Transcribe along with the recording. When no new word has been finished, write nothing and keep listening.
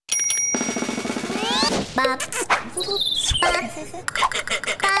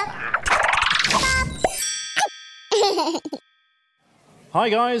Hi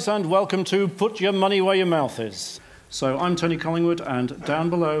guys, and welcome to Put Your Money Where Your Mouth Is. So I'm Tony Collingwood, and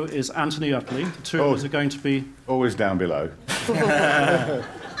down below is Anthony Utley. The two of us are going to be... Always down below. the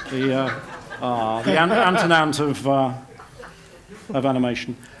Antonant of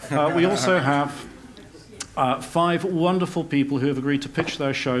animation. We also have 5 wonderful people who have agreed to pitch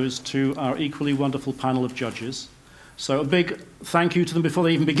their shows to our equally wonderful panel of judges. So a big thank you to them before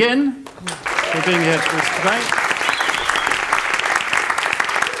they even begin for being here with us today.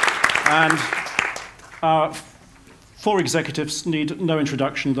 And our 4 executives need no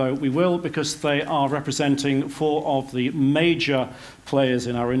introduction, though we will, because they are representing 4 of the major players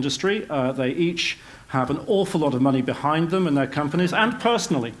in our industry. They each have an awful lot of money behind them in their companies and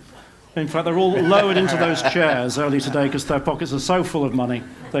personally. In fact, they're all lowered into those chairs early today because their pockets are so full of money,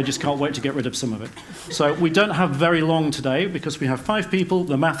 they just can't wait to get rid of some of it. So we don't have very long today because we have 5 people.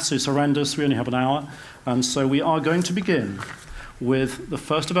 The maths is horrendous. We only have an hour. And so we are going to begin with the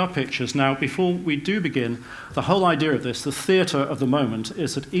first of our pictures. Now, before we do begin, the whole idea of this, the theatre of the moment,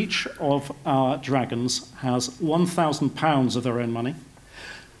 is that each of our dragons has £1,000 of their own money.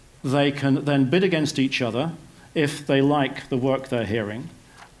 They can then bid against each other if they like the work they're hearing.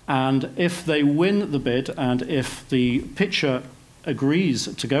 And if they win the bid, and if the pitcher agrees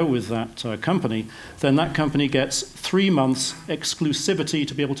to go with that company, then that company gets 3 months exclusivity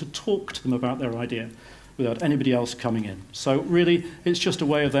to be able to talk to them about their idea without anybody else coming in. So really, it's just a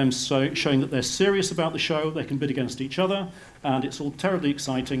way of them showing that they're serious about the show. They can bid against each other, and it's all terribly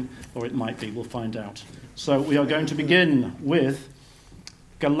exciting, or it might be. We'll find out. So we are going to begin with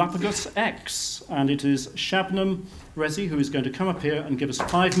Galapagos X, and it is Shabnam Rezi who is going to come up here and give us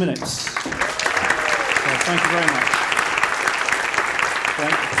 5 minutes. So thank you very much.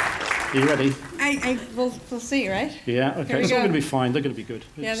 Are you ready? We'll see, right? Yeah, okay. It's all going to be fine. They're going to be good.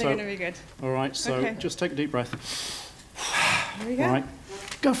 Yeah, they're going to be good. All right, so okay. Just take a deep breath. Here we go. All right,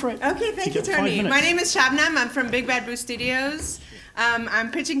 go for it. Okay, thank you, Tony. My name is Shabnam. I'm from Big Bad Boo Studios. I'm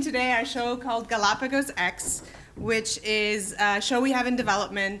pitching today our show called Galapagos X, which is a show we have in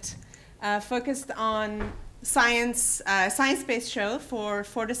development focused on science, science-based show for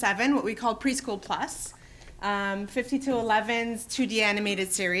 4 to 7, what we call Preschool Plus. 50 to 11's 2D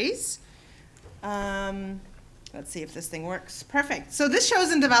animated series. Let's see if this thing works. Perfect. So this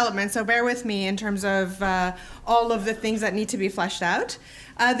show's in development, so bear with me in terms of all of the things that need to be fleshed out.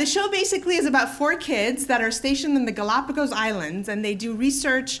 The show basically is about 4 kids that are stationed in the Galapagos Islands, and they do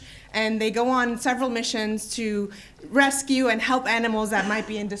research and they go on several missions to rescue and help animals that might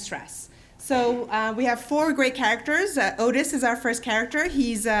be in distress. So we have 4 great characters. Otis is our first character.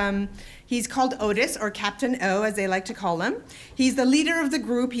 He's called Otis, or Captain O, as they like to call him. He's the leader of the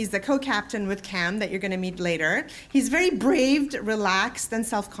group. He's the co-captain with Cam that you're going to meet later. He's very brave, relaxed, and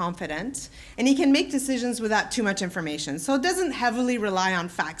self-confident, and he can make decisions without too much information. So it doesn't heavily rely on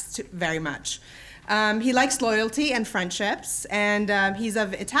facts very much. He likes loyalty and friendships, and he's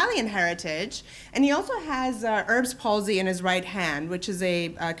of Italian heritage, and he also has Erb's palsy in his right hand, which is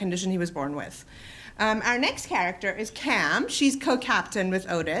a condition he was born with. Our next character is Cam. She's co-captain with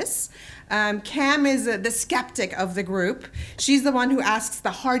Otis. Cam is the skeptic of the group. She's the one who asks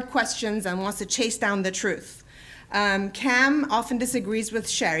the hard questions and wants to chase down the truth. Cam often disagrees with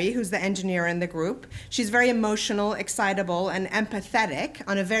Sherry, who's the engineer in the group. She's very emotional, excitable, and empathetic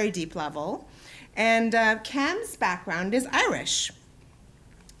on a very deep level. And Cam's background is Irish,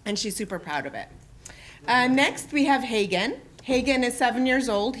 and she's super proud of it. Next, we have Hagen. Hagen is 7 years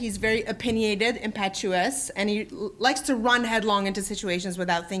old. He's very opinionated, impetuous, and he likes to run headlong into situations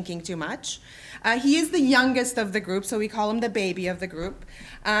without thinking too much. He is the youngest of the group, so we call him the baby of the group.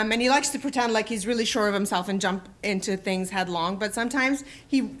 And he likes to pretend like he's really sure of himself and jump into things headlong, but sometimes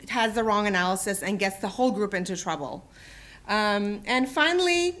he has the wrong analysis and gets the whole group into trouble. And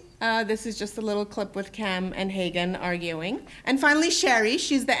finally, this is just a little clip with Cam and Hagen arguing. And finally, Sherry,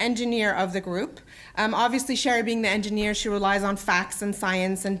 she's the engineer of the group. Obviously, Sherry being the engineer, she relies on facts and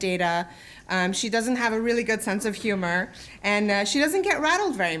science and data. She doesn't have a really good sense of humor, and she doesn't get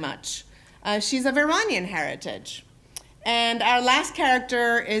rattled very much. She's of Iranian heritage. And our last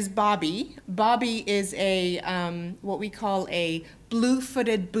character is Bobby. Bobby is what we call a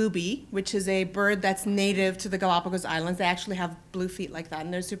blue-footed booby, which is a bird that's native to the Galapagos Islands. They actually have blue feet like that,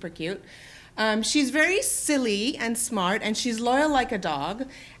 and they're super cute. She's very silly and smart, and she's loyal like a dog.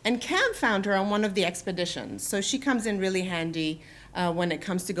 And Cam found her on one of the expeditions, so she comes in really handy when it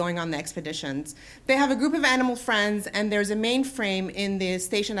comes to going on the expeditions. They have a group of animal friends, and there's a mainframe in the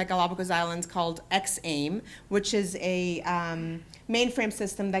station at Galapagos Islands called XAIM, which is a mainframe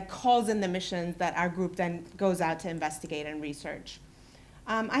system that calls in the missions that our group then goes out to investigate and research.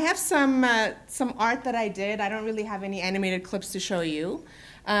 I have some art that I did. I don't really have any animated clips to show you.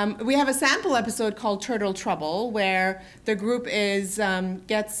 We have a sample episode called Turtle Trouble, where the group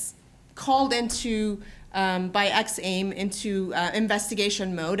gets called into by XAIM into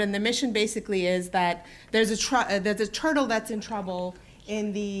investigation mode, and the mission basically is that there's a turtle that's in trouble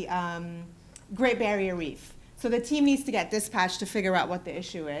in the Great Barrier Reef. So the team needs to get dispatched to figure out what the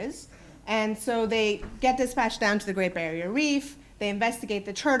issue is, and so they get dispatched down to the Great Barrier Reef. They investigate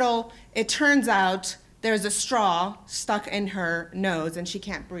the turtle. It turns out there's a straw stuck in her nose, and she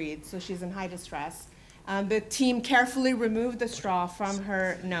can't breathe, so she's in high distress. The team carefully removed the straw from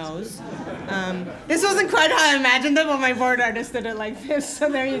her nose. This wasn't quite how I imagined it, but my board artist did it like this, so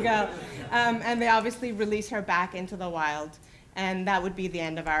there you go. And they obviously release her back into the wild, and that would be the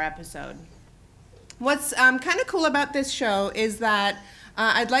end of our episode. What's kind of cool about this show is that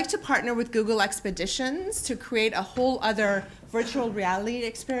I'd like to partner with Google Expeditions to create a whole other virtual reality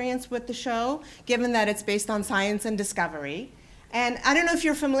experience with the show, given that it's based on science and discovery. And I don't know if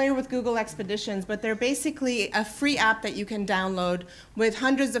you're familiar with Google Expeditions, but they're basically a free app that you can download with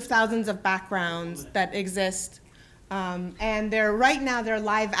hundreds of thousands of backgrounds that exist. And right now they're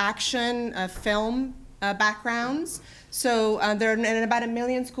live action film backgrounds. So they're in about 1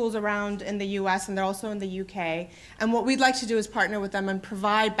 million schools around in the US, and they're also in the UK. And what we'd like to do is partner with them and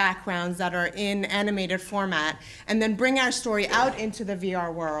provide backgrounds that are in animated format, and then bring our story out into the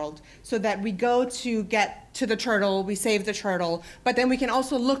VR world so that we go to get to the turtle, we save the turtle, but then we can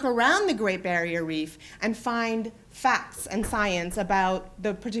also look around the Great Barrier Reef and find facts and science about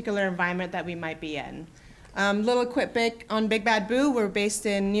the particular environment that we might be in. Little quick bit on Big Bad Boo. We're based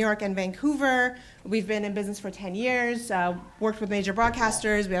in New York and Vancouver. We've been in business for 10 years, worked with major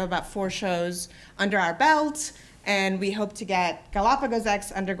broadcasters. We have about 4 shows under our belt, and we hope to get Galapagos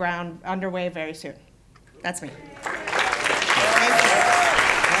X underway very soon. That's me.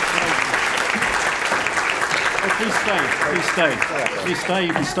 Please stay. Please stay.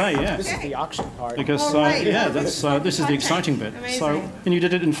 You can stay. Yeah. This is the auction part. Because right. this is the exciting bit. Amazing. So, and you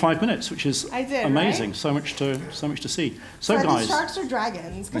did it in 5 minutes, which is amazing. Right? So much to see. So Are guys, these sharks or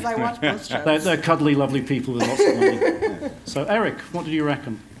dragons? Because I watch both shows. they're cuddly, lovely people with lots of money. So Eric, what did you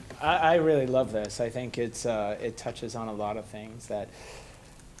reckon? I really love this. I think it touches on a lot of things that,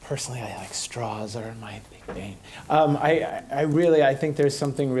 personally, I like straws are my big bane. I think there's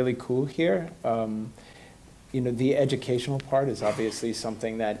something really cool here. The educational part is obviously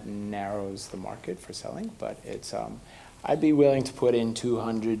something that narrows the market for selling, but it's I'd be willing to put in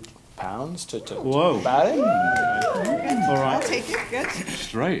 £200 to Whoa. about it. All right. I'll take it. Good.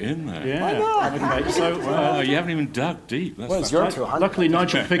 Straight in there. Yeah. Why not? Okay. So Wow, you haven't even dug deep. That's What's your 200? luckily,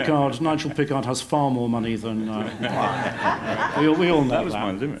 Nigel Pickard has far more money than we all know that was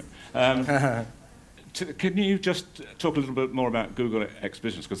my limit. Can you just talk a little bit more about Google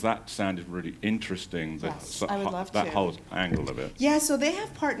Expeditions, because that sounded really interesting. Yes, I would love that to. whole angle of it. Yeah, so they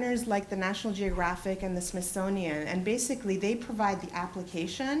have partners like the National Geographic and the Smithsonian, and basically they provide the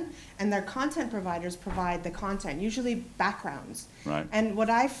application, and their content providers provide the content, usually backgrounds. Right. And what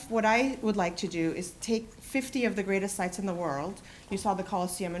I would like to do is take 50 of the greatest sites in the world. You saw the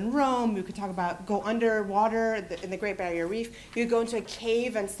Colosseum in Rome. You could talk about go underwater in the Great Barrier Reef. You could go into a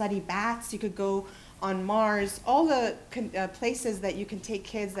cave and study bats. You could go on Mars, all the places that you can take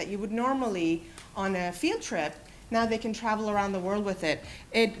kids that you would normally on a field trip. Now they can travel around the world with it.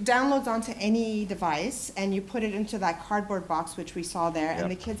 It downloads onto any device, and you put it into that cardboard box, which we saw there,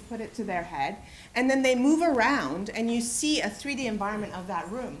 and the kids put it to their head. And then they move around, and you see a 3D environment of that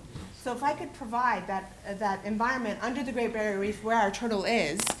room. So if I could provide that environment under the Great Barrier Reef where our turtle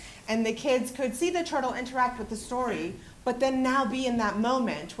is, and the kids could see the turtle interact with the story, but then now be in that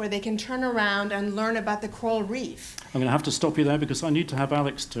moment where they can turn around and learn about the coral reef. I'm going to have to stop you there because I need to have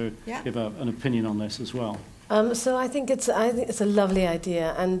Alex to Yeah. give an opinion on this as well. So I think it's a lovely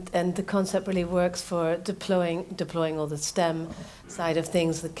idea, and the concept really works for deploying all the STEM side of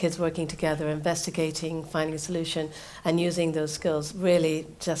things, the kids working together, investigating, finding a solution, and using those skills really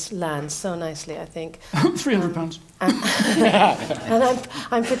just lands so nicely, I think. £300. And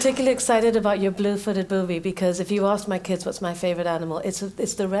I'm particularly excited about your blue-footed booby, because if you ask my kids what's my favorite animal, it's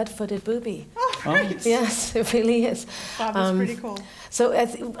the red-footed booby. Oh, great. Yes, it really is. Bob, that's pretty cool. So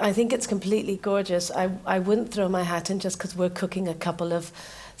I think it's completely gorgeous. I wouldn't throw my hat in just because we're cooking a couple of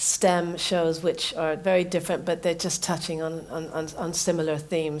STEM shows, which are very different, but they're just touching on similar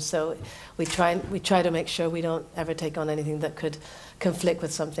themes. So we try to make sure we don't ever take on anything that could conflict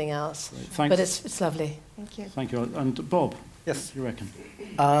with something else. Thanks. But it's lovely. Thank you. Thank you. And Bob, Yes. what do you reckon?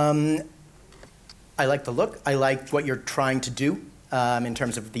 I like the look. I like what you're trying to do in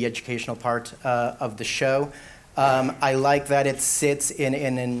terms of the educational part of the show. I like that it sits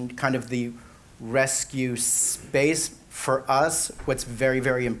in kind of the rescue space. For us, what's very,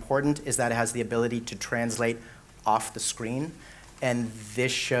 very important is that it has the ability to translate off the screen. And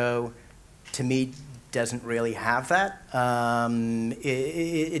this show, to me, doesn't really have that.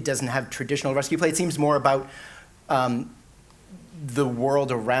 It doesn't have traditional rescue play. It seems more about the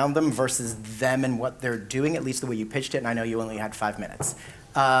world around them versus them and what they're doing, at least the way you pitched it, and I know you only had 5 minutes.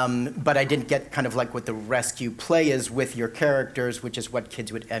 But I didn't get kind of like what the rescue play is with your characters, which is what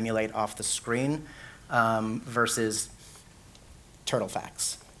kids would emulate off the screen, versus turtle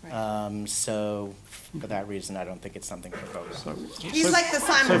facts. Right. So for that reason, I don't think it's something for folks. He's like the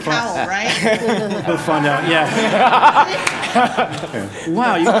Simon Cowell, right? We'll find out, yeah.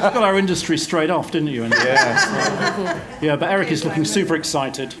 Wow, you got our industry straight off, didn't you? Yeah, but Eric is looking super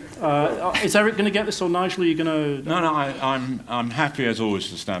excited. Is Eric going to get this, or Nigel, are you going to... No, I'm happy as always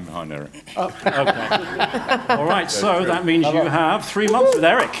to stand behind Eric. Okay. All right, so that means you have 3 months with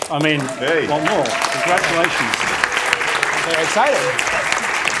Eric. I mean, Hey. What more? Congratulations. Very excited.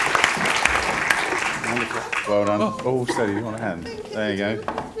 Well done. Oh, steady on a hand. There you go.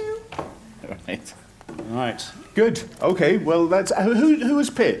 Right. Right. Good. Okay. Well, that's who has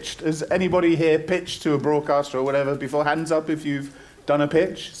pitched? Has anybody here pitched to a broadcaster or whatever before? Hands up if you've done a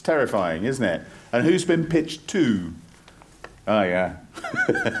pitch. It's terrifying, isn't it? And who's been pitched to? Oh yeah.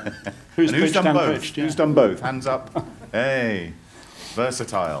 Who's And pitched done and both? pitched? Yeah. Who's done both? Hands up. Hey,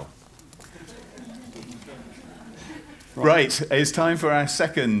 versatile. Right. It's time for our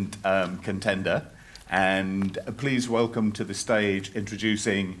second contender. And please welcome to the stage,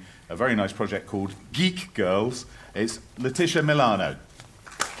 introducing a very nice project called Geek Girls. It's Letitia Milano.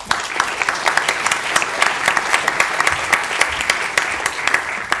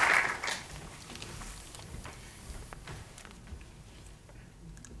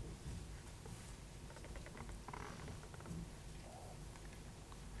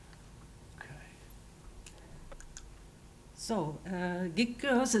 So, Geek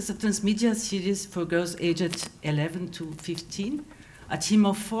Girls is a transmedia series for girls aged 11 to 15. A team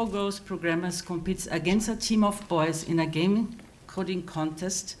of 4 girls programmers competes against a team of boys in a game coding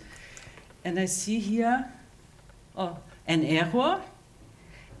contest. And I see here an error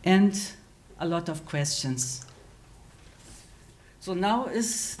and a lot of questions. So now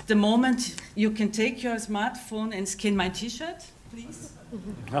is the moment you can take your smartphone and scan my t-shirt, please.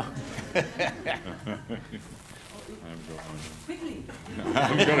 Quickly. I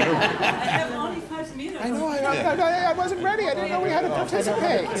have only 5 minutes. I know, I wasn't ready. I didn't know we had to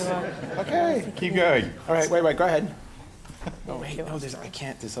participate. Okay. Keep going. All right, wait, go ahead. Oh, wait, no, I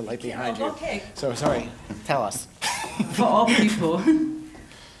can't. There's a light behind you. Okay. So, sorry. Tell us. For all people.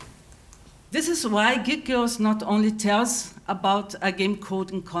 This is why Geek Girls not only tells about a game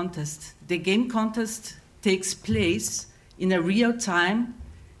coding contest. The game contest takes place in a real time,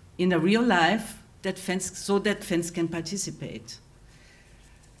 in a real life, so that fans can participate.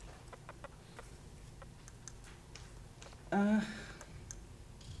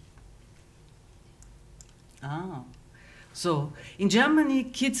 So, in Germany,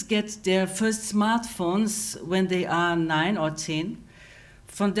 kids get their first smartphones when they are 9 or 10.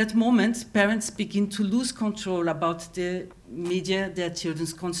 From that moment, parents begin to lose control about the media their children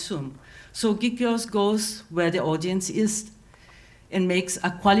consume. So Geek Girls goes where the audience is and makes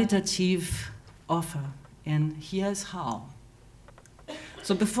a qualitative offer. And here's how.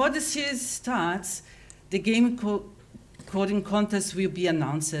 So before the series starts, the game coding contest will be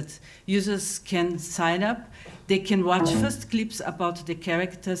announced. Users can sign up. They can watch first clips about the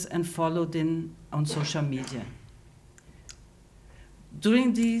characters and follow them on social media.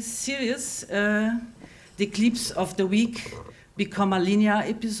 During the series, the clips of the week become a linear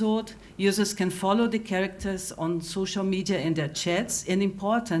episode. Users can follow the characters on social media in their chats, and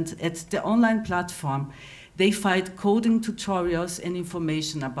important, at the online platform, they find coding tutorials and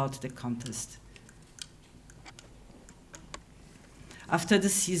information about the contest. After the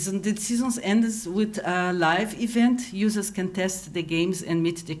season ends with a live event. Users can test the games and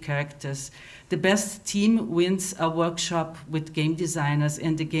meet the characters. The best team wins a workshop with game designers,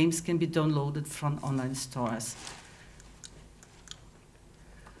 and the games can be downloaded from online stores.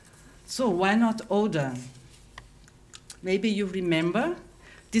 So why not older? Maybe you remember,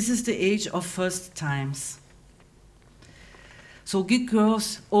 this is the age of first times. So Geek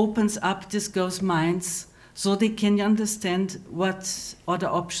Girls opens up this girls' minds so they can understand what other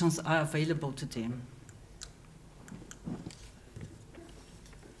options are available to them.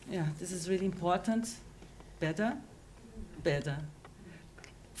 Yeah, this is really important. Better.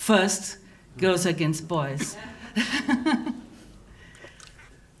 First, girls against boys.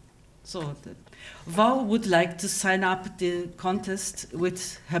 So, Val would like to sign up the contest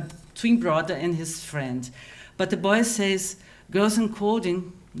with her twin brother and his friend. But the boy says, girls in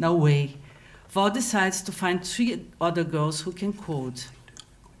coding, no way. Val decides to find 3 other girls who can code.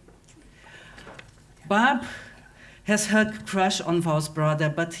 Barb has her crush on Val's brother,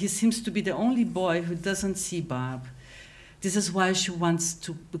 but he seems to be the only boy who doesn't see Barb. This is why she wants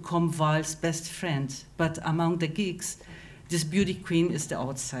to become Val's best friend, but among the geeks, this beauty queen is the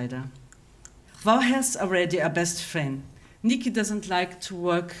outsider. Val has already a best friend. Nikki doesn't like to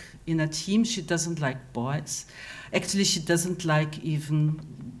work in a team. She doesn't like boys. Actually, she doesn't like even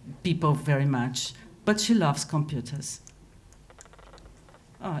people very much, but she loves computers.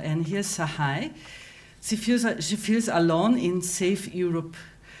 Oh, and here's Sahai. She feels alone in safe Europe.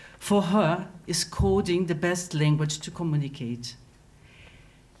 For her, is coding the best language to communicate.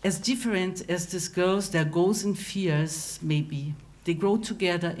 As different as these girls, their goals and fears may be, they grow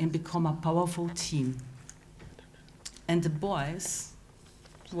together and become a powerful team. And the boys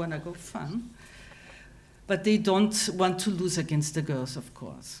want to go fun, but they don't want to lose against the girls, of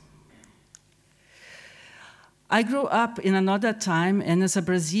course. I grew up in another time and as a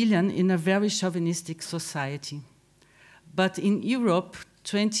Brazilian in a very chauvinistic society. But in Europe,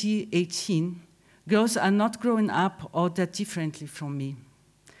 2018, girls are not growing up all that differently from me.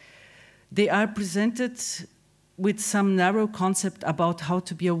 They are presented with some narrow concept about how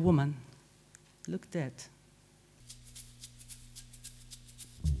to be a woman. Look at that.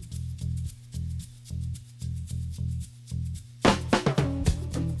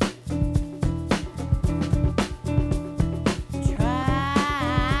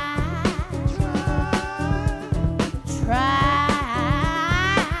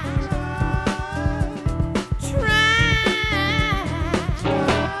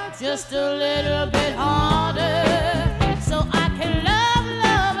 Just a little bit harder, so I can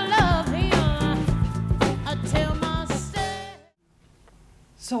love him until my stay.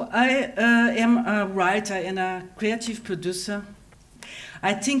 So I am a writer and a creative producer.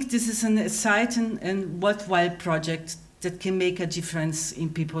 I think this is an exciting and worthwhile project that can make a difference in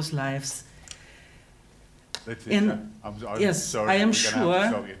people's lives. Yes, sorry, I am we're gonna have to sure.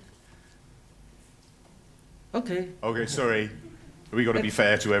 stop you. Okay. Okay, sorry. We got to be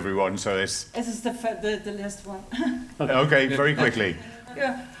fair to everyone, so it's This is the last one. okay. Very quickly.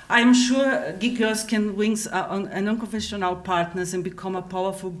 Yeah, I'm sure geek girls can wings on an unconventional partners and become a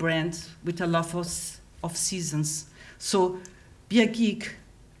powerful brand with a lot of seasons. So be a geek,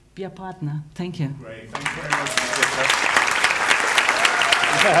 be a partner. Thank you. Great. Thank you very much.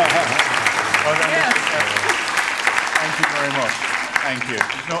 Well done, Jessica. Thank you very much. Thank you.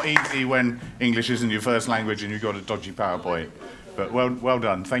 It's not easy when English isn't your first language and you've got a dodgy PowerPoint. But well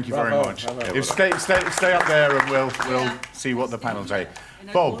done. Thank you very much. If stay up there and we'll see what the panel say.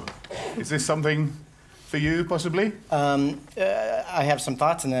 Bob, is this something for you possibly? I have some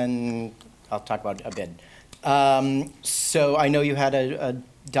thoughts, and then I'll talk about a bit. So I know you had a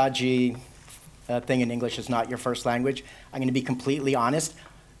dodgy thing in English is not your first language. I'm going to be completely honest.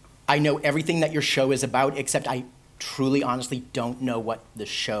 I know everything that your show is about, except I truly, honestly don't know what the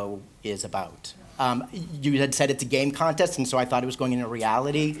show is about. You had said it's a game contest, and so I thought it was going in a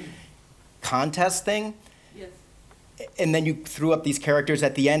reality contest thing. Yes. And then you threw up these characters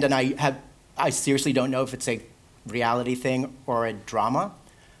at the end, and I seriously don't know if it's a reality thing or a drama.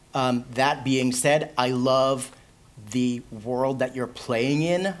 That being said, I love the world that you're playing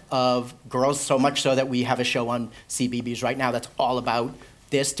in of girls, so much so that we have a show on CBeebies right now that's all about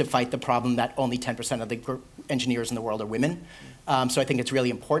this to fight the problem that only 10% of the engineers in the world are women. So I think it's really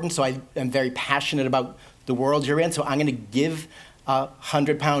important. So I am very passionate about the world you're in. So I'm going to give a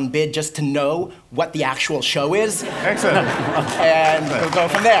 £100 bid just to know what the actual show is. Excellent. And we'll go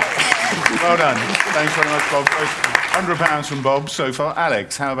from there. Well done. Thanks very much, Bob. £100 from Bob so far.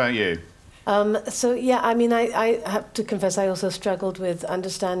 Alex, how about you? So yeah, I mean, I have to confess, I also struggled with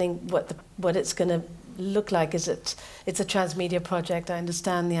understanding what it's going to look like. It's a transmedia project. I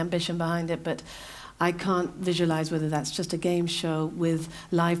understand the ambition behind it, but I can't visualize whether that's just a game show with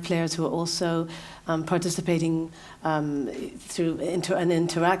live players who are also participating through an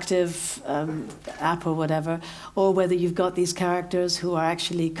interactive app or whatever, or whether you've got these characters who are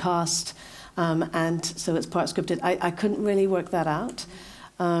actually cast and so it's part scripted. I couldn't really work that out.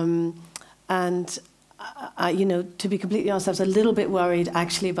 And to be completely honest, I was a little bit worried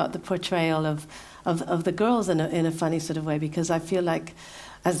actually about the portrayal of the girls in a funny sort of way, because I feel like,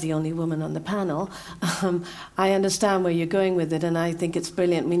 as the only woman on the panel, I understand where you're going with it, and I think it's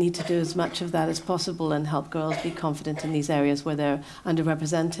brilliant. We need to do as much of that as possible and help girls be confident in these areas where they're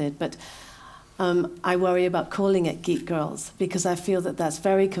underrepresented. But I worry about calling it Geek Girls, because I feel that that's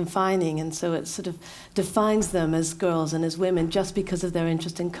very confining, and so it sort of defines them as girls and as women just because of their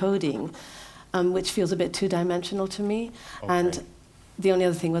interest in coding, which feels a bit two-dimensional to me. Okay. And the only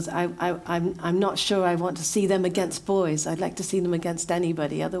other thing was I'm not sure I want to see them against boys. I'd like to see them against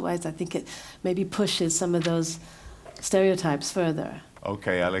anybody. Otherwise, I think it maybe pushes some of those stereotypes further.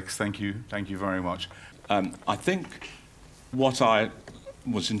 Okay, Alex, thank you very much. I think what I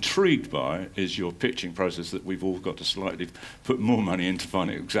was intrigued by is your pitching process, that we've all got to slightly put more money into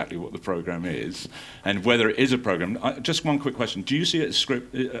finding exactly what the program is and whether it is a program. Just one quick question. Do you see it as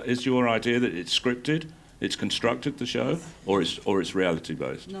is your idea that it's scripted? It's constructed, the show, or it's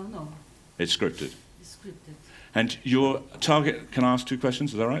reality-based? No. It's scripted. It's scripted. And your target, can I ask two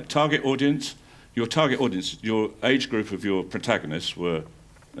questions, is that right? Target audience, your age group of your protagonists were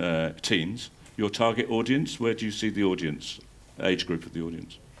teens. Your target audience, where do you see the audience, age group of the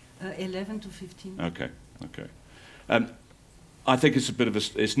audience? 11 to 15. Okay. I think it's a bit of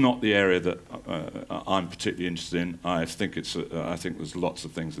it's not the area that I'm particularly interested in. I think there's lots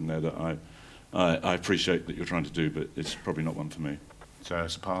of things in there that I appreciate that you're trying to do, but it's probably not one for me. So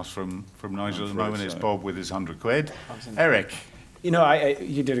it's a pass from Nigel at the afraid moment. It's so. Bob with his 100 quid. Eric.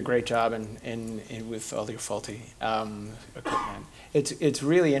 You did a great job in with all your faulty equipment. It's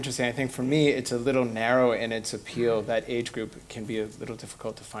really interesting. I think for me, it's a little narrow in its appeal. That age group can be a little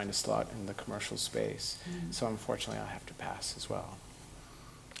difficult to find a slot in the commercial space. So unfortunately, I'll have to pass as well.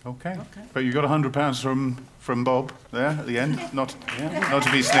 Okay. But you got £100 from Bob there at the end, not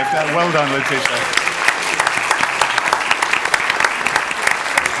to be sniffed at. Well done, Letitia.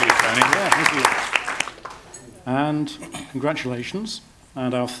 Thank you, Tony. Yeah, thank you. And congratulations.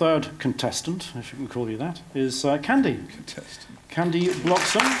 And our third contestant, if you can call you that, is Candy. Candy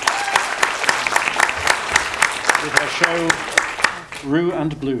Bloxham, with her show Rue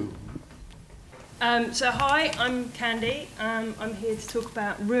and Blue. So hi, I'm Candy. I'm here to talk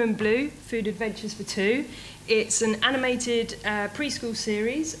about Rue and Blue, Food Adventures for Two. It's an animated preschool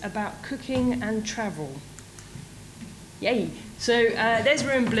series about cooking and travel. Yay! So there's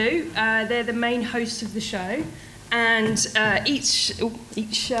Rue and Blue. They're the main hosts of the show, and each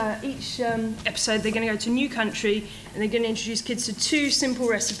episode they're going to go to a new country and they're going to introduce kids to 2 simple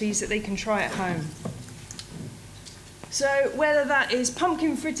recipes that they can try at home. So whether that is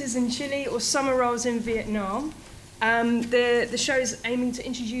pumpkin fritters in Chile or summer rolls in Vietnam, the show is aiming to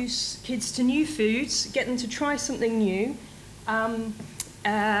introduce kids to new foods, get them to try something new,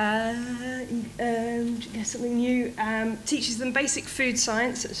 teaches them basic food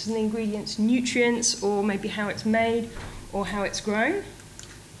science, such as the ingredients, nutrients, or maybe how it's made or how it's grown.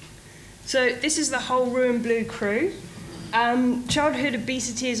 So this is the whole Rue and Blue crew. Childhood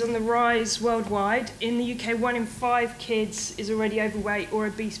obesity is on the rise worldwide. In the UK, 1 in 5 kids is already overweight or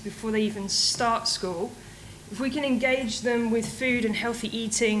obese before they even start school. If we can engage them with food and healthy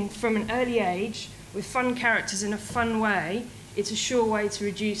eating from an early age, with fun characters in a fun way, it's a sure way to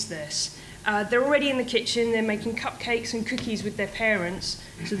reduce this. They're already in the kitchen, they're making cupcakes and cookies with their parents,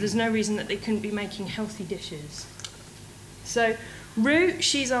 so there's no reason that they couldn't be making healthy dishes. So Rue,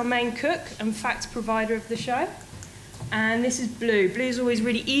 she's our main cook and fact provider of the show. And this is Blue. Blue's always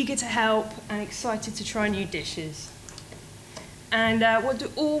really eager to help and excited to try new dishes. And what do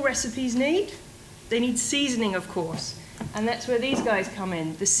all recipes need? They need seasoning, of course. And that's where these guys come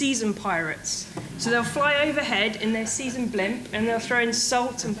in, the season pirates. So they'll fly overhead in their season blimp and they'll throw in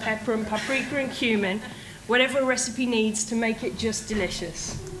salt and pepper and paprika and cumin, whatever a recipe needs to make it just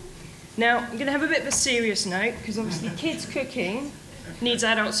delicious. Now, I'm going to have a bit of a serious note, because obviously kids cooking needs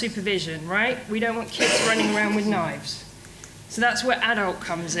adult supervision, right? We don't want kids running around with knives. So that's where adult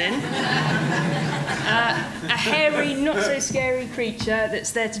comes in. A hairy, not so scary creature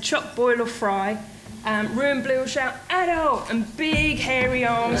that's there to chop, boil or fry. Rue and Blue will shout, adult, and big hairy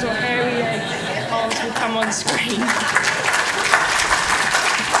arms or hairy arms will come on screen.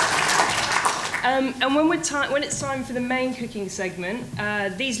 And when it's time for the main cooking segment,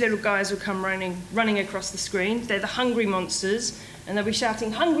 these little guys will come running across the screen. They're the hungry monsters, and they'll be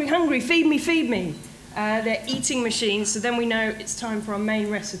shouting, hungry, hungry, feed me, feed me. They're eating machines, so then we know it's time for our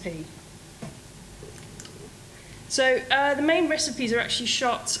main recipe. So the main recipes are actually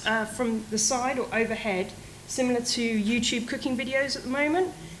shot from the side or overhead, similar to YouTube cooking videos at the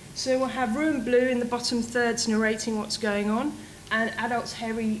moment. So we'll have Rue and Blue in the bottom thirds narrating what's going on. and adults'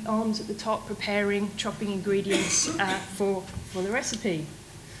 hairy arms at the top preparing, chopping ingredients for the recipe.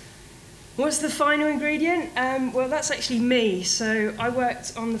 What's the final ingredient? Well, that's actually me. So I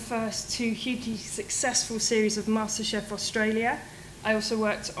worked on the first 2 hugely successful series of MasterChef Australia. I also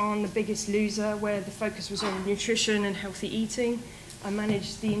worked on The Biggest Loser, where the focus was on nutrition and healthy eating. I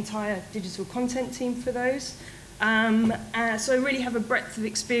managed the entire digital content team for those. So I really have a breadth of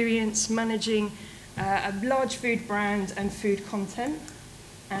experience managing a large food brand and food content.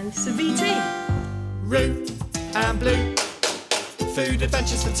 And it's a VT. Roo and Blue, food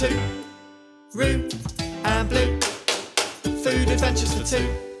adventures for 2. Roo and Blue, food adventures for 2.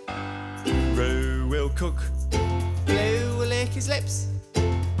 Roo will cook, Blue will lick his lips.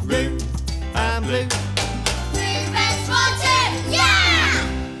 Roo and Blue, Food Friends for 2, yeah!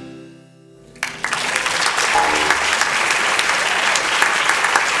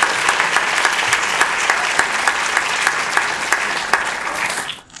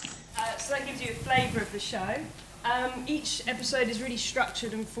 So that gives you a flavour of the show. Each episode is really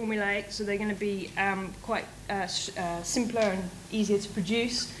structured and formulaic, so they're going to be quite simpler and easier to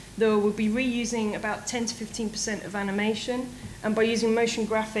produce. Though we'll be reusing about 10 to 15% of animation, and by using motion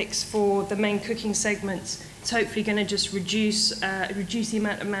graphics for the main cooking segments, it's hopefully going to just reduce the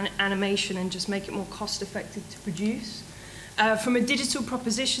amount of animation and just make it more cost effective to produce. From a digital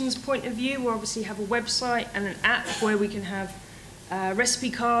propositions point of view, we'll obviously have a website and an app where we can have recipe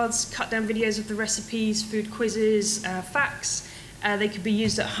cards, cut down videos of the recipes, food quizzes, facts. They could be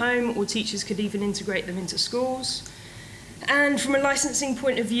used at home, or teachers could even integrate them into schools. And from a licensing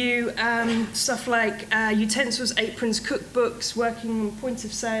point of view, stuff like utensils, aprons, cookbooks, working on point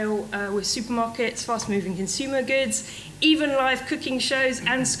of sale with supermarkets, fast-moving consumer goods, even live cooking shows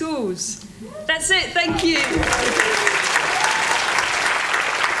and schools. That's it, thank you.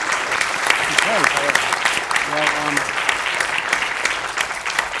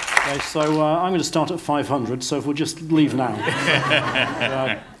 Okay, so I'm going to start at 500, so if we'll just leave now.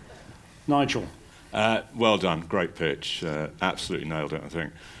 Nigel. Well done, great pitch. Absolutely nailed it, I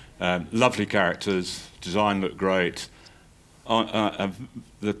think. Lovely characters, design looked great.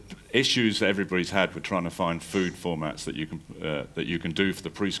 The issues that everybody's had with trying to find food formats that you can do for the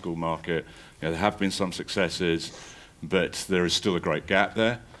preschool market. There have been some successes, but there is still a great gap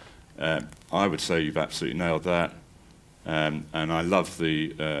there. I would say you've absolutely nailed that. And I love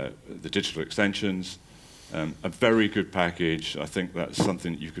the digital extensions. A very good package. I think that's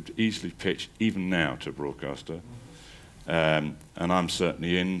something that you could easily pitch even now to a broadcaster. And I'm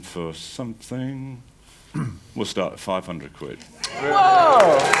certainly in for something. We'll start at 500 quid.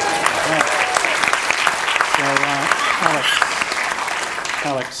 Whoa! So,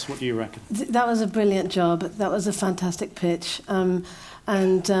 Alex, what do you reckon? That was a brilliant job. That was a fantastic pitch. And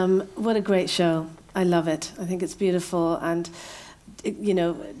what a great show. I love it. I think it's beautiful. And,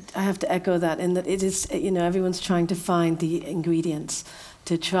 I have to echo that in that it is, everyone's trying to find the ingredients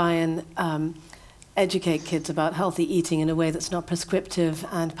to try and educate kids about healthy eating in a way that's not prescriptive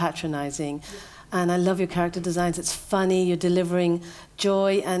and patronizing. And I love your character designs. It's funny. You're delivering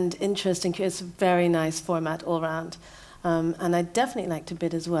joy and interest. And it's a very nice format all around. And I'd definitely like to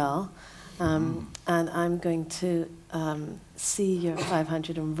bid as well. And I'm going to see your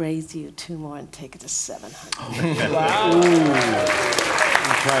 500 and raise you 2 more and take it to 700. Wow.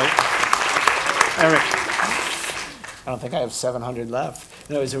 Okay. Eric. I don't think I have 700 left.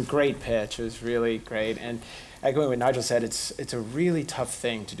 No, it was a great pitch. It was really great. And echoing what Nigel said, it's a really tough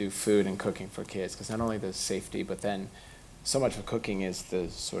thing to do food and cooking for kids, because not only the safety, but then so much of cooking is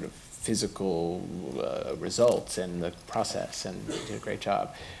the sort of physical results and the process, and you did a great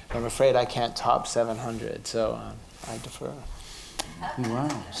job. But I'm afraid I can't top 700, so I defer.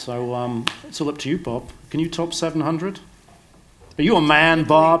 Wow. So it's all up to you, Bob. Can you top 700? Are you a man,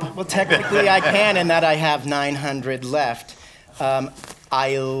 Bob? Well, technically I can, in that I have 900 left.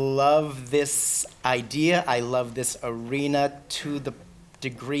 I love this idea. I love this arena to the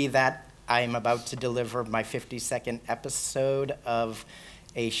degree that I'm about to deliver my 52nd episode of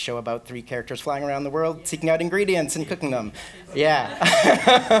a show about 3 characters flying around the world, seeking out ingredients and cooking them. Yeah.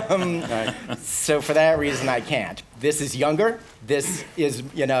 So for that reason, I can't. This is younger. This is,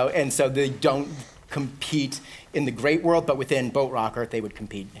 and so they don't compete in the great world, but within Boat Rocker, they would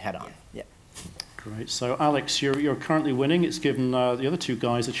compete head on. Yeah. Great. So, Alex, you're currently winning. It's given the other 2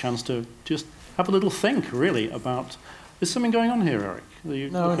 guys a chance to just have a little think, really, about... Is something going on here, Eric?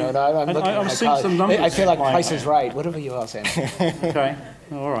 No, I'm looking I'm at seeing some numbers. I feel like Price is Right. Whatever you all say. Okay.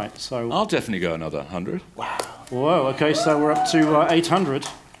 All right. So I'll definitely go another 100. Wow. Whoa. Okay. So we're up to 800.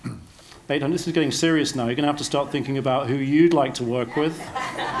 800. This is getting serious now. You're going to have to start thinking about who you'd like to work with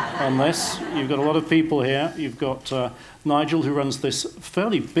on this. You've got a lot of people here. You've got Nigel, who runs this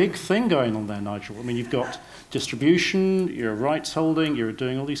fairly big thing going on there, Nigel. I mean, you've got distribution, you're rights holding, you're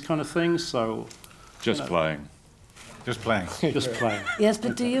doing all these kind of things, so... Just playing. Just playing. Just playing. Yes,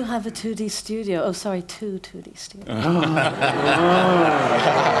 but do you have a 2D studio? Oh, sorry, two 2D studios. We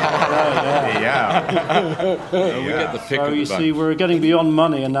get the pick So of the you see, bunch. we're getting beyond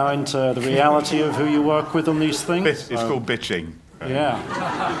money and now into the reality of who you work with on these things. It's called bitching. Yeah.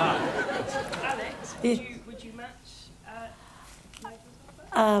 Alex, would you match?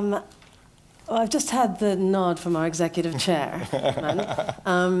 Well, I've just had the nod from our executive chair.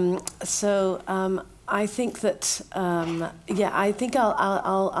 I think that I think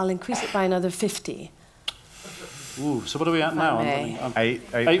I'll increase it by another 50. Ooh, so what are we at now? May.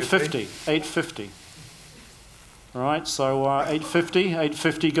 850. 850. All right, so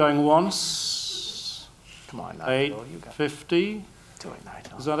 850 going once. Come on, Nigel. You got 850. do it,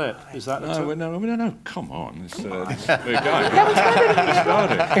 Nigel. Is that it? Is that it? No, come on. We're going.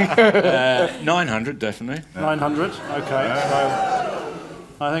 Started. 900, definitely. 900, okay. So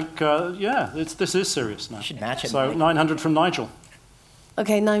I think, this is serious now. You should match it. So 900 from Nigel.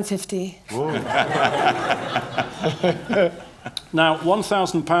 Okay, 950. Now,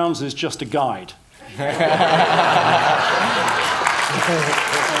 £1,000 is just a guide.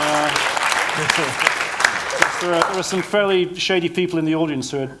 There are some fairly shady people in the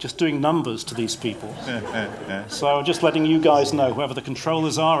audience who are just doing numbers to these people. So just letting you guys know, whoever the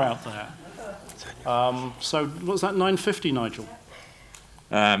controllers are out there. So what was that, 950, Nigel?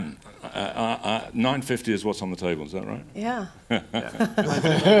 950 is what's on the table, is that right? Yeah.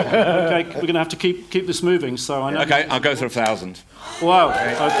 Okay, we're going to have to keep this moving, so I know... Okay, I'll go for 1,000. Wow,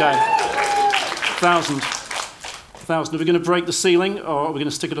 okay. 1,000. 1,000. Are we going to break the ceiling, or are we going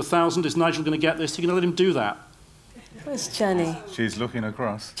to stick at 1,000? Is Nigel going to get this? Are you going to let him do that? Where's Jenny? She's looking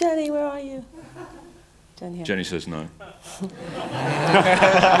across. Jenny, where are you? Jenny here. Jenny says no. I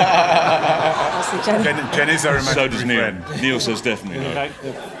see Jenny. Jenny's our So does Neil. friend. Neil says definitely no. Okay.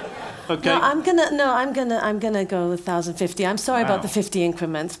 Okay. No, I'm gonna go with 1,050. I'm sorry about the 50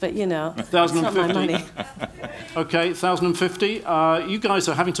 increments, but you know, it's not my 1,050. money. Okay, 1,050. You guys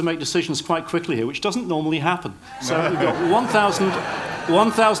are having to make decisions quite quickly here, which doesn't normally happen. So we've got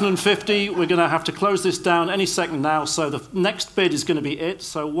 1,050. We're going to have to close this down any second now. So the next bid is going to be it.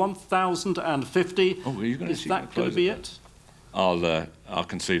 So 1,050. Oh, are you gonna is that going to close be it? it? I'll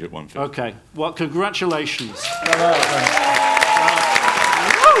concede at 150. Okay. Well, congratulations.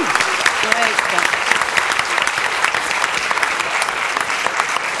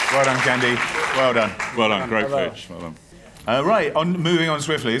 Well done, Candy. Well done. Well done, great pitch. Well done. Right, moving on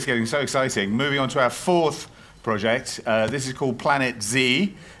swiftly. It's getting so exciting. Moving on to our fourth project. This is called Planet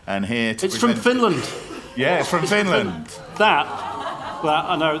Z, and here to It's from Finland. Yeah, it's from Finland.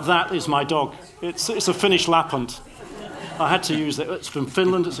 That is my dog. It's a Finnish Lapland. I had to use it. It's from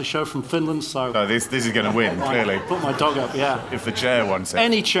Finland. It's a show from Finland, so... So this is going to win, clearly. Put my dog up, yeah. If the chair wants it.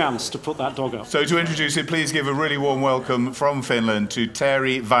 Any chance to put that dog up. So to introduce it, please give a really warm welcome from Finland to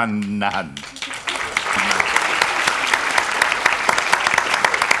Terry Van Nahan.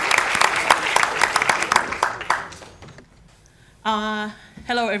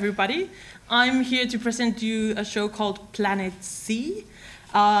 Hello, everybody. I'm here to present you a show called Planet Z.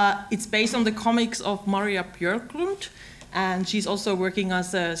 It's based on the comics of Maria Björklund, and she's also working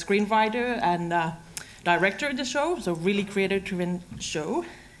as a screenwriter and director of the show, so really creator-driven show.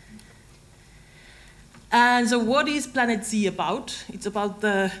 And so what is Planet Z about? It's about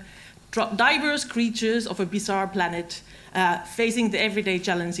the diverse creatures of a bizarre planet facing the everyday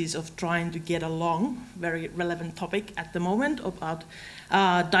challenges of trying to get along, very relevant topic at the moment about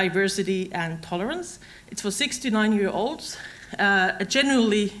diversity and tolerance. It's for 6 to 9-year-olds, a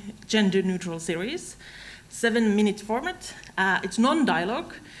genuinely gender-neutral series, 7-minute format. It's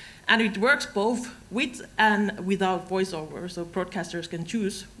non-dialogue, and it works both with and without voiceover, so broadcasters can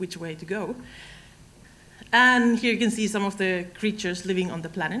choose which way to go. And here you can see some of the creatures living on the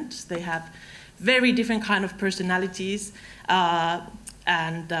planet. They have very different kind of personalities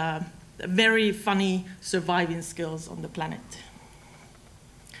and very funny surviving skills on the planet.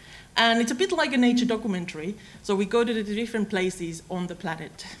 And it's a bit like a nature documentary, so we go to the different places on the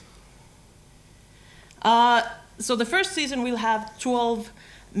planet. So the first season will have 12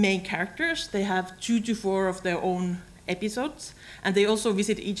 main characters. They have 2 to 4 of their own episodes, and they also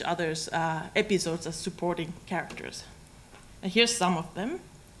visit each other's episodes as supporting characters. And here's some of them,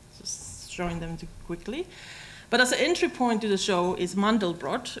 just showing them quickly. But as an entry point to the show is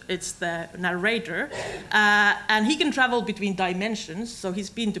Mandelbrot. It's the narrator, and he can travel between dimensions, so he's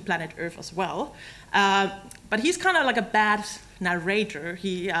been to planet Earth as well. But he's kind of like a bad narrator.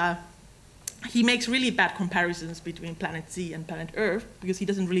 He makes really bad comparisons between planet Z and planet Earth because he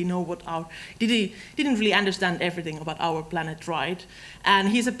doesn't really know didn't really understand everything about our planet, right? And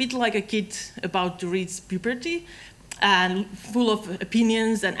he's a bit like a kid about to reach puberty and full of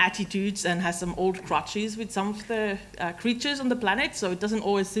opinions and attitudes and has some old grudges with some of the creatures on the planet, so it doesn't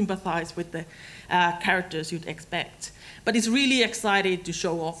always sympathize with the characters you'd expect. But he's really excited to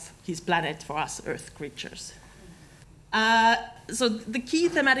show off his planet for us Earth creatures. So the key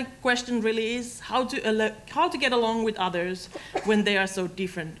thematic question really is how to get along with others when they are so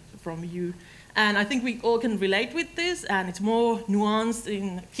different from you. And I think we all can relate with this, and it's more nuanced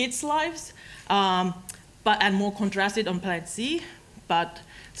in kids' lives, and more contrasted on Planet Z, but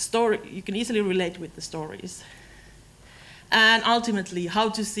you can easily relate with the stories. And ultimately, how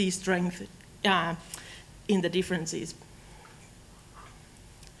to see strength in the differences.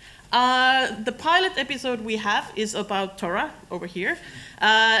 The pilot episode we have is about Tora over here.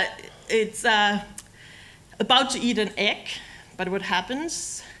 It's about to eat an egg, but what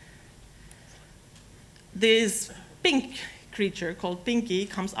happens? This pink creature called Pinky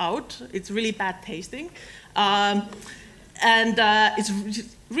comes out. It's really bad tasting. And it's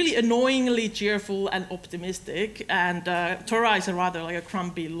really annoyingly cheerful and optimistic. And Tora is rather like a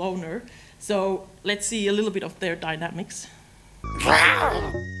grumpy loner. So let's see a little bit of their dynamics.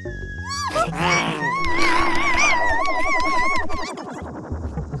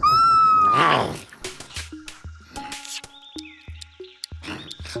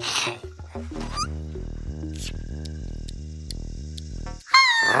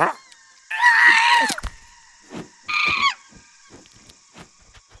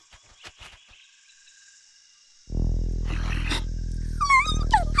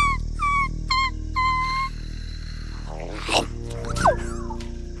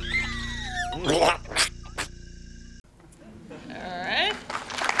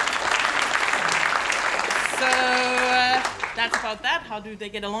 How do they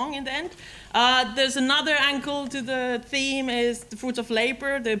get along in the end? There's another angle to the theme is the fruits of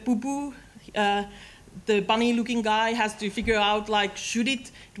labor, the boo-boo. The bunny-looking guy has to figure out, like,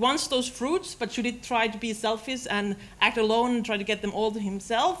 it wants those fruits, but should it try to be selfish and act alone and try to get them all to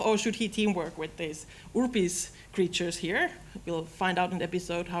himself, or should he teamwork with these Urpis creatures here? We'll find out in the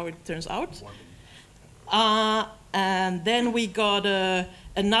episode how it turns out. And then we got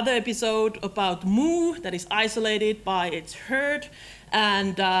another episode about Moo that is isolated by its herd.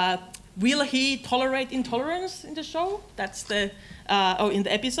 And will he tolerate intolerance in the show? That's in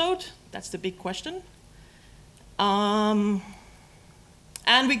the episode. That's the big question. And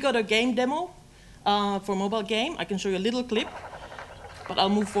we got a game demo for mobile game. I can show you a little clip, but I'll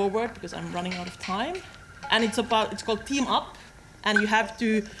move forward because I'm running out of time. And it's called Team Up, and you have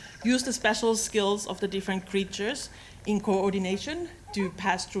to use the special skills of the different creatures in coordination to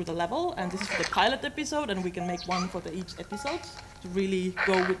pass through the level. And this is for the pilot episode, and we can make one for each episode to really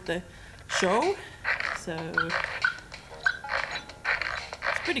go with the show. So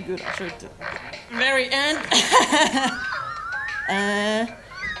it's pretty good. I'll show it to the very end.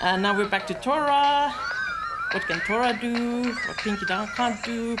 And now we're back to Tora. What can Tora do? What Pinky can't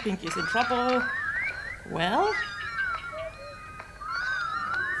do? Pinky is in trouble. Well,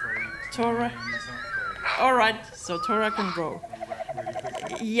 Tora. All right, so Tora can grow.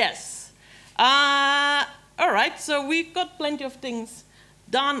 Yes. All right, so we've got plenty of things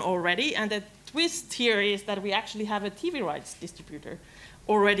done already, and the twist here is that we actually have a TV rights distributor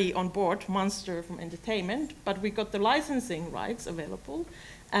already on board, Monster from Entertainment, but we got the licensing rights available,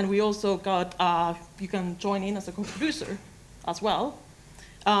 and we also got, you can join in as a co-producer as well.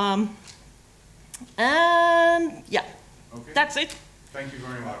 And yeah, okay. That's it. Thank you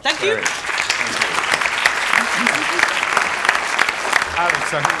very much. Thank you.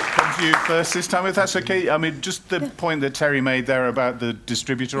 Alex, I think come to you first this time, if that's okay. I mean, just the point that Terry made there about the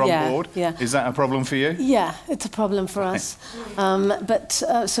distributor on board, is that a problem for you? Yeah, it's a problem for us.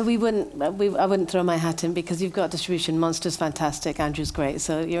 So I wouldn't throw my hat in because you've got distribution. Monster's fantastic, Andrew's great,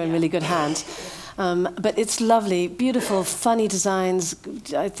 so you're in really good hands. But it's lovely, beautiful, funny designs.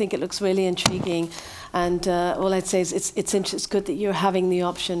 I think it looks really intriguing. And all I'd say is it's good that you're having the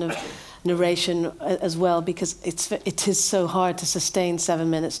option of narration as well, because it is so hard to sustain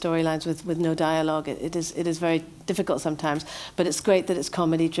 7-minute storylines with no dialogue. It is very difficult sometimes, but it's great that it's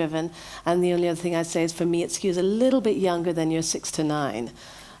comedy driven. And the only other thing I'd say is for me it skews a little bit younger than your 6 to 9.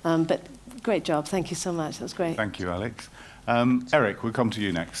 But great job, thank you so much, that was great. Thank you, Alex. Eric, we'll come to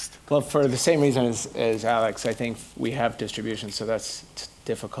you next. Well, for the same reason as Alex, I think we have distribution, so that's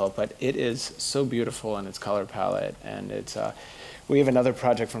difficult, but it is so beautiful in its color palette, and it's, we have another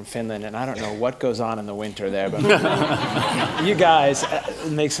project from Finland, and I don't know what goes on in the winter there, but you guys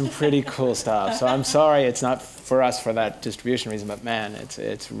make some pretty cool stuff, so I'm sorry it's not for us for that distribution reason, but man,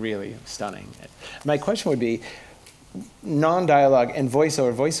 it's really stunning. My question would be, non-dialogue and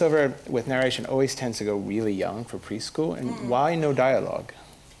voiceover. Voiceover with narration always tends to go really young for preschool, and why no dialogue?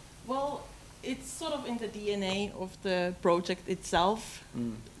 Well, it's sort of in the DNA of the project itself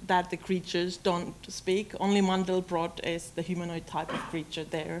that the creatures don't speak. Only Mandelbrot is the humanoid type of creature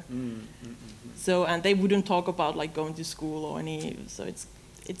there. So, and they wouldn't talk about like going to school or any. So it's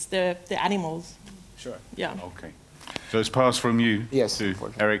the animals. Sure. Yeah. Okay. So it's passed from you to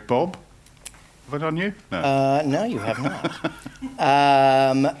Eric. Bob, have I done you? No. No, you have not.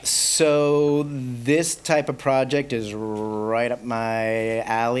 So this type of project is right up my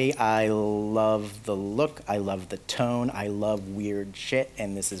alley. I love the look. I love the tone. I love weird shit,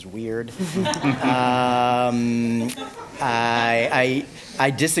 and this is weird. I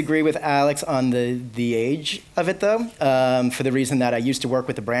disagree with Alex on the age of it, though, for the reason that I used to work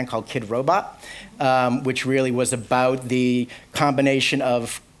with a brand called Kid Robot, which really was about the combination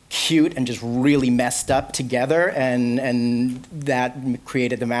of cute and just really messed up together, and that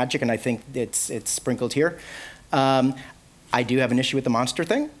created the magic, and I think it's sprinkled here. I do have an issue with the monster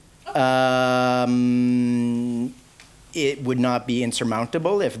thing. It would not be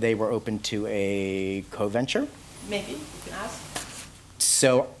insurmountable if they were open to a co-venture. Maybe, you can ask.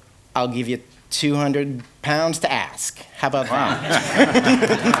 So I'll give you £200 to ask. How about that?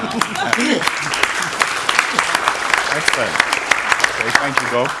 Excellent. Okay, thank you,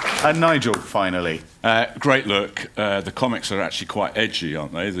 Bob. And Nigel, finally. Great look. The comics are actually quite edgy,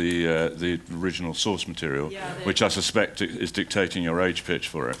 aren't they? The original source material, which I suspect is dictating your age pitch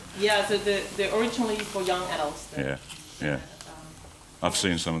for it. Yeah, so they're originally for young adults. Yeah. I've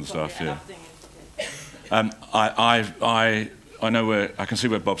seen some of the stuff. Yeah. I know where I can see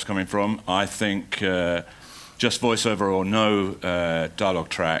where Bob's coming from. I think just voiceover or no dialogue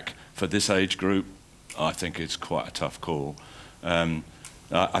track for this age group, I think it's quite a tough call. I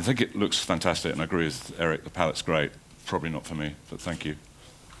think it looks fantastic, and I agree with Eric. The palette's great. Probably not for me, but thank you.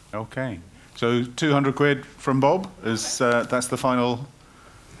 Okay. So 200 quid from Bob, as that's the final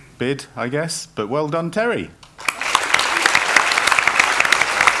bid, I guess. But well done, Terry.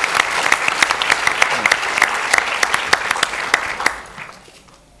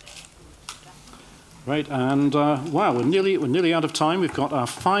 Right, and wow, we're nearly out of time. We've got our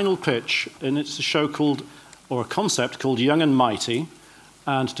final pitch, and it's a show called, or a concept called Young and Mighty.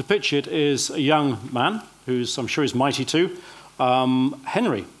 And to pitch it is a young man, who's, I'm sure is mighty too,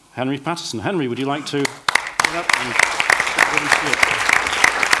 Henry Patterson. Henry, would you like to get up and see it?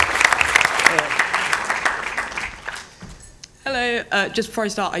 Hello, just before I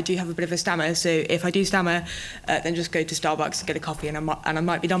start, I do have a bit of a stammer, so if I do stammer, then just go to Starbucks and get a coffee, and I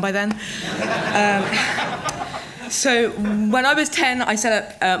might be done by then. So when I was 10, I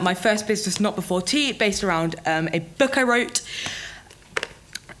set up my first business, Not Before Tea, based around a book I wrote.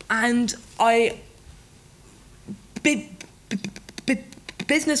 And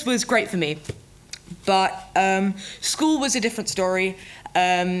business was great for me, but school was a different story.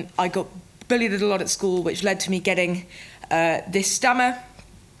 I got bullied a lot at school, which led to me getting this stammer.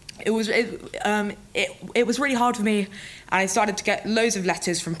 It was really hard for me, and I started to get loads of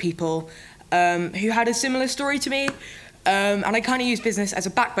letters from people who had a similar story to me, and I kind of used business as a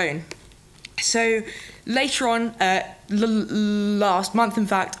backbone. So later on, last month, in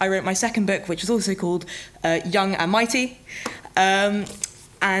fact, I wrote my second book, which is also called Young and Mighty, and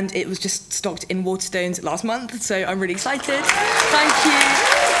it was just stocked in Waterstones last month, so I'm really excited. Thank you.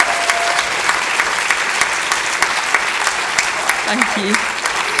 Thank you.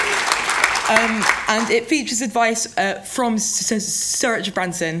 And it features advice from Sir Richard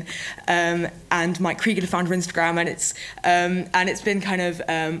Branson and Mike Krieger, the founder of Instagram, and it's been kind of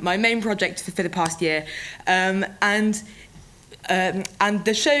my main project for the past year. And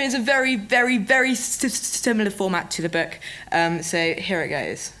the show is a very, very, very similar format to the book. So here it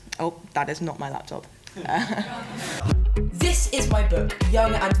goes. Oh, that is not my laptop. This is my book,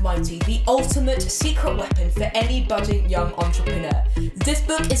 Young and Mighty, the ultimate secret weapon for any budding young entrepreneur. This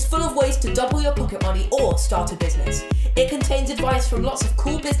book is full of ways to double your pocket money or start a business. It contains advice from lots of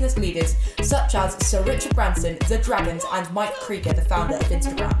cool business leaders, such as Sir Richard Branson, The Dragons, and Mike Krieger, the founder of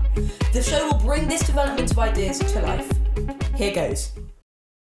Instagram. The show will bring this development of ideas to life. Here goes.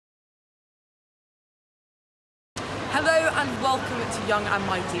 Hello and welcome to Young and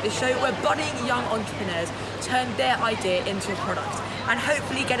Mighty, the show where budding young entrepreneurs turn their idea into a product and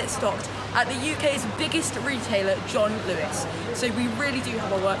hopefully get it stocked at the UK's biggest retailer, John Lewis. So we really do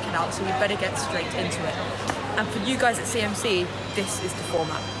have our work cut out, so we better get straight into it. And for you guys at CMC, this is the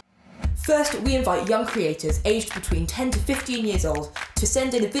format. First, we invite young creators aged between 10 to 15 years old to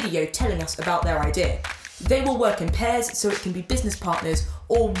send in a video telling us about their idea. They will work in pairs, so it can be business partners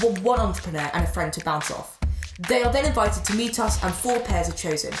or one entrepreneur and a friend to bounce off. They are then invited to meet us and 4 pairs are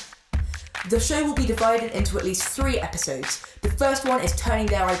chosen. The show will be divided into at least 3 episodes. The first one is turning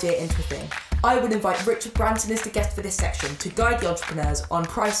their idea into a thing. I would invite Richard Branson as the guest for this section to guide the entrepreneurs on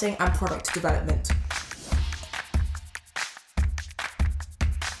pricing and product development.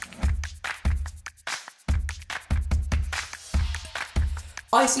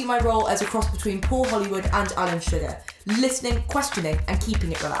 I see my role as a cross between Paul Hollywood and Alan Sugar, listening, questioning, and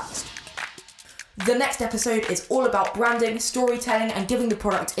keeping it relaxed. The next episode is all about branding, storytelling, and giving the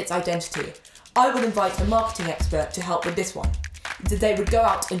product its identity. I would invite a marketing expert to help with this one. They would go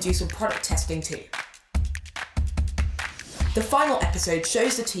out and do some product testing too. The final episode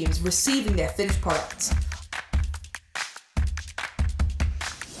shows the teams receiving their finished products.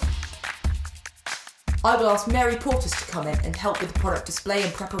 I will ask Mary Porters to come in and help with the product display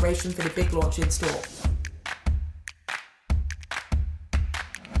in preparation for the big launch in store.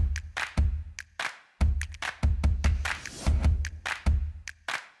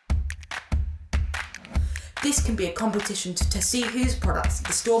 This can be a competition to see whose products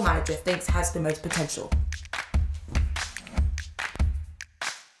the store manager thinks has the most potential.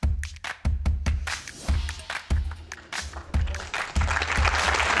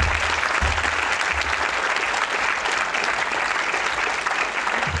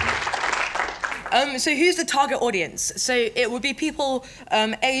 So who's the target audience? So it would be people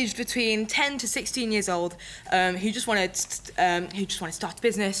aged between 10 to 16 years old who just want to start a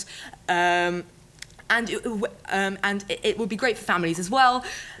business, and it would be great for families as well.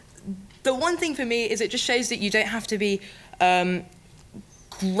 The one thing for me is it just shows that you don't have to be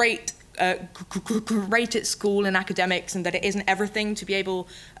great at school and academics, and that it isn't everything to be able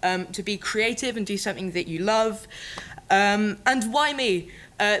to be creative and do something that you love. And why me?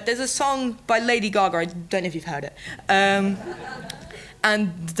 There's a song by Lady Gaga, I don't know if you've heard it.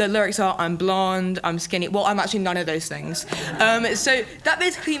 And the lyrics are, I'm blonde, I'm skinny. Well, I'm actually none of those things. So that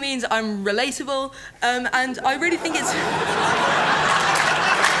basically means I'm relatable, and I really think it's...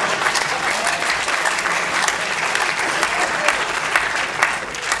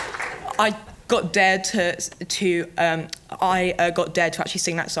 I got dared to actually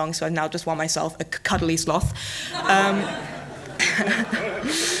sing that song, so I've now just won myself a cuddly sloth.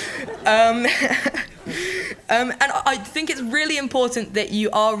 And I think it's really important that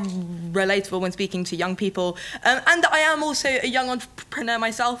you are relatable when speaking to young people. And I am also a young entrepreneur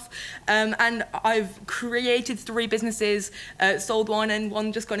myself. And I've created 3 businesses, sold one, and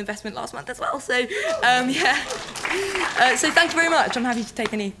one just got investment last month as well. So, yeah. So thank you very much. I'm happy to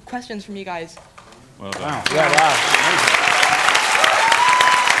take any questions from you guys. Well done. Wow. Yeah, wow.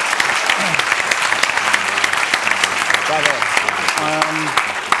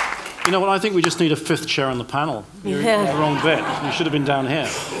 You know what, I think we just need a 5th chair on the panel. You're in the wrong bit. You should have been down here.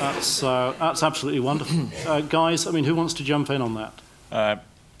 That's absolutely wonderful. Guys, I mean, who wants to jump in on that?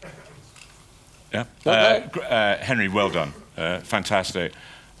 Henry, well done. Fantastic.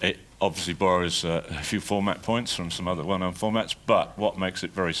 It obviously borrows a few format points from some other well-known formats, but what makes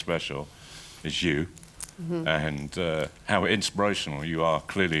it very special is you. And how inspirational you are,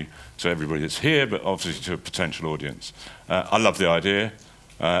 clearly, to everybody that's here, but obviously to a potential audience. I love the idea.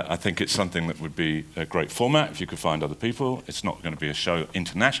 I think it's something that would be a great format if you could find other people. It's not going to be a show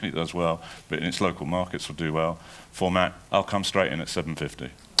internationally that does well, but in its local markets will do well. Format, I'll come straight in at 750.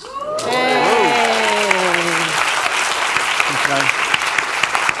 Okay.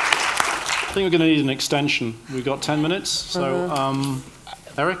 I think we're going to need an extension. We've got 10 minutes, so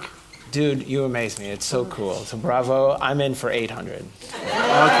Eric? Dude, you amaze me. It's so cool. So bravo. I'm in for 800.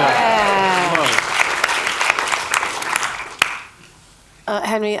 Okay.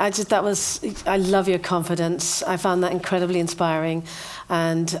 Henry, I love your confidence. I found that incredibly inspiring,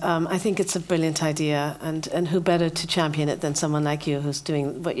 and I think it's a brilliant idea, and who better to champion it than someone like you who's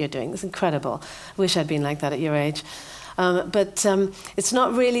doing what you're doing. It's incredible. I wish I'd been like that at your age. But it's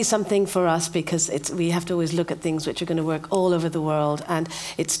not really something for us because we have to always look at things which are going to work all over the world, and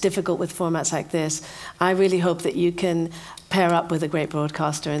it's difficult with formats like this. I really hope that you can pair up with a great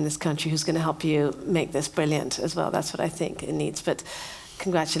broadcaster in this country who's going to help you make this brilliant as well. That's what I think it needs. But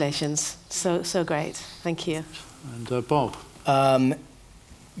congratulations. So great. Thank you. And Bob?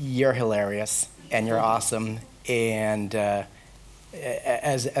 You're hilarious, and you're awesome. And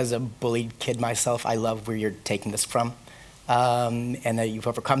as a bullied kid myself, I love where you're taking this from, and that you've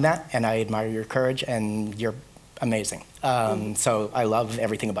overcome that, and I admire your courage, and you're amazing. So I love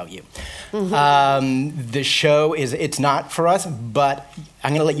everything about you. The show it's not for us, but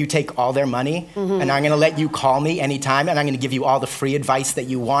I'm gonna let you take all their money, and I'm gonna let you call me anytime, and I'm gonna give you all the free advice that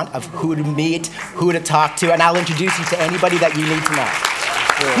you want of who to meet, who to talk to, and I'll introduce you to anybody that you need to know.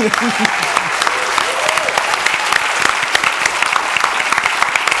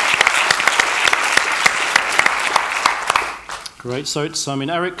 Great. So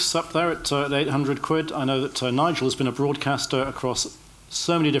Eric's up there at 800 quid. I know that Nigel has been a broadcaster across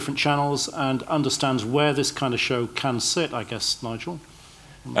so many different channels and understands where this kind of show can sit, I guess, Nigel.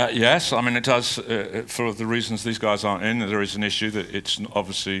 Yes, I mean, it does, for the reasons these guys aren't in. There is an issue that it's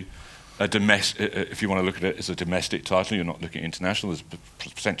obviously a domestic, if you want to look at it as a domestic title, you're not looking at international, there's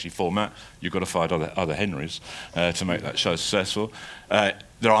potentially format. You've got to find other Henrys to make that show successful.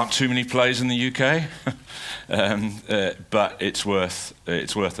 There aren't too many plays in the UK, but it's worth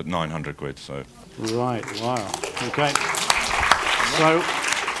at 900 quid. So. Right. Wow. Okay. So,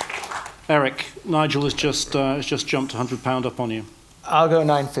 Eric, Nigel has just jumped £100 up on you. I'll go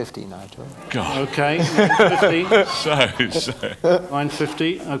 950, Nigel. God. Okay, 950. so.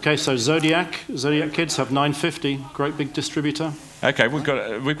 950. Okay, so Zodiac Kids have 950. Great big distributor. Okay, we've got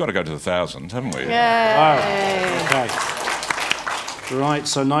to go to 1,000, haven't we? Yay. Wow. Okay. Right,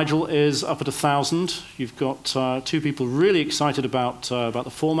 so Nigel is up at 1,000. You've got two people really excited about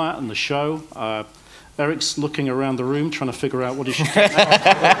the format and the show. Eric's looking around the room trying to figure out what he should do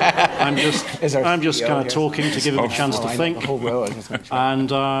next. I'm just kind of talking to give him a chance to think.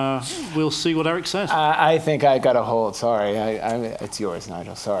 And we'll see what Eric says. I think I got a hold. Sorry. It's yours,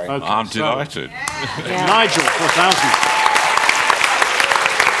 Nigel. Sorry. Okay, I'm delighted. Yeah. Nigel, 4,000.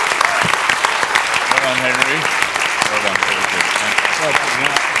 Well done, Henry. Well done.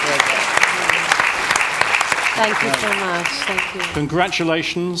 Thank you so much. Thank you.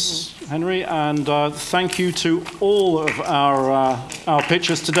 Congratulations, Henry, and thank you to all of our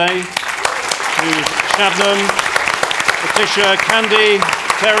pitchers today, to Shabnam, Patricia, Candy,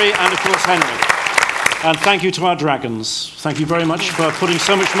 Terry, and of course Henry. And thank you to our dragons. Thank you very much for putting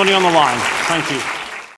so much money on the line. Thank you.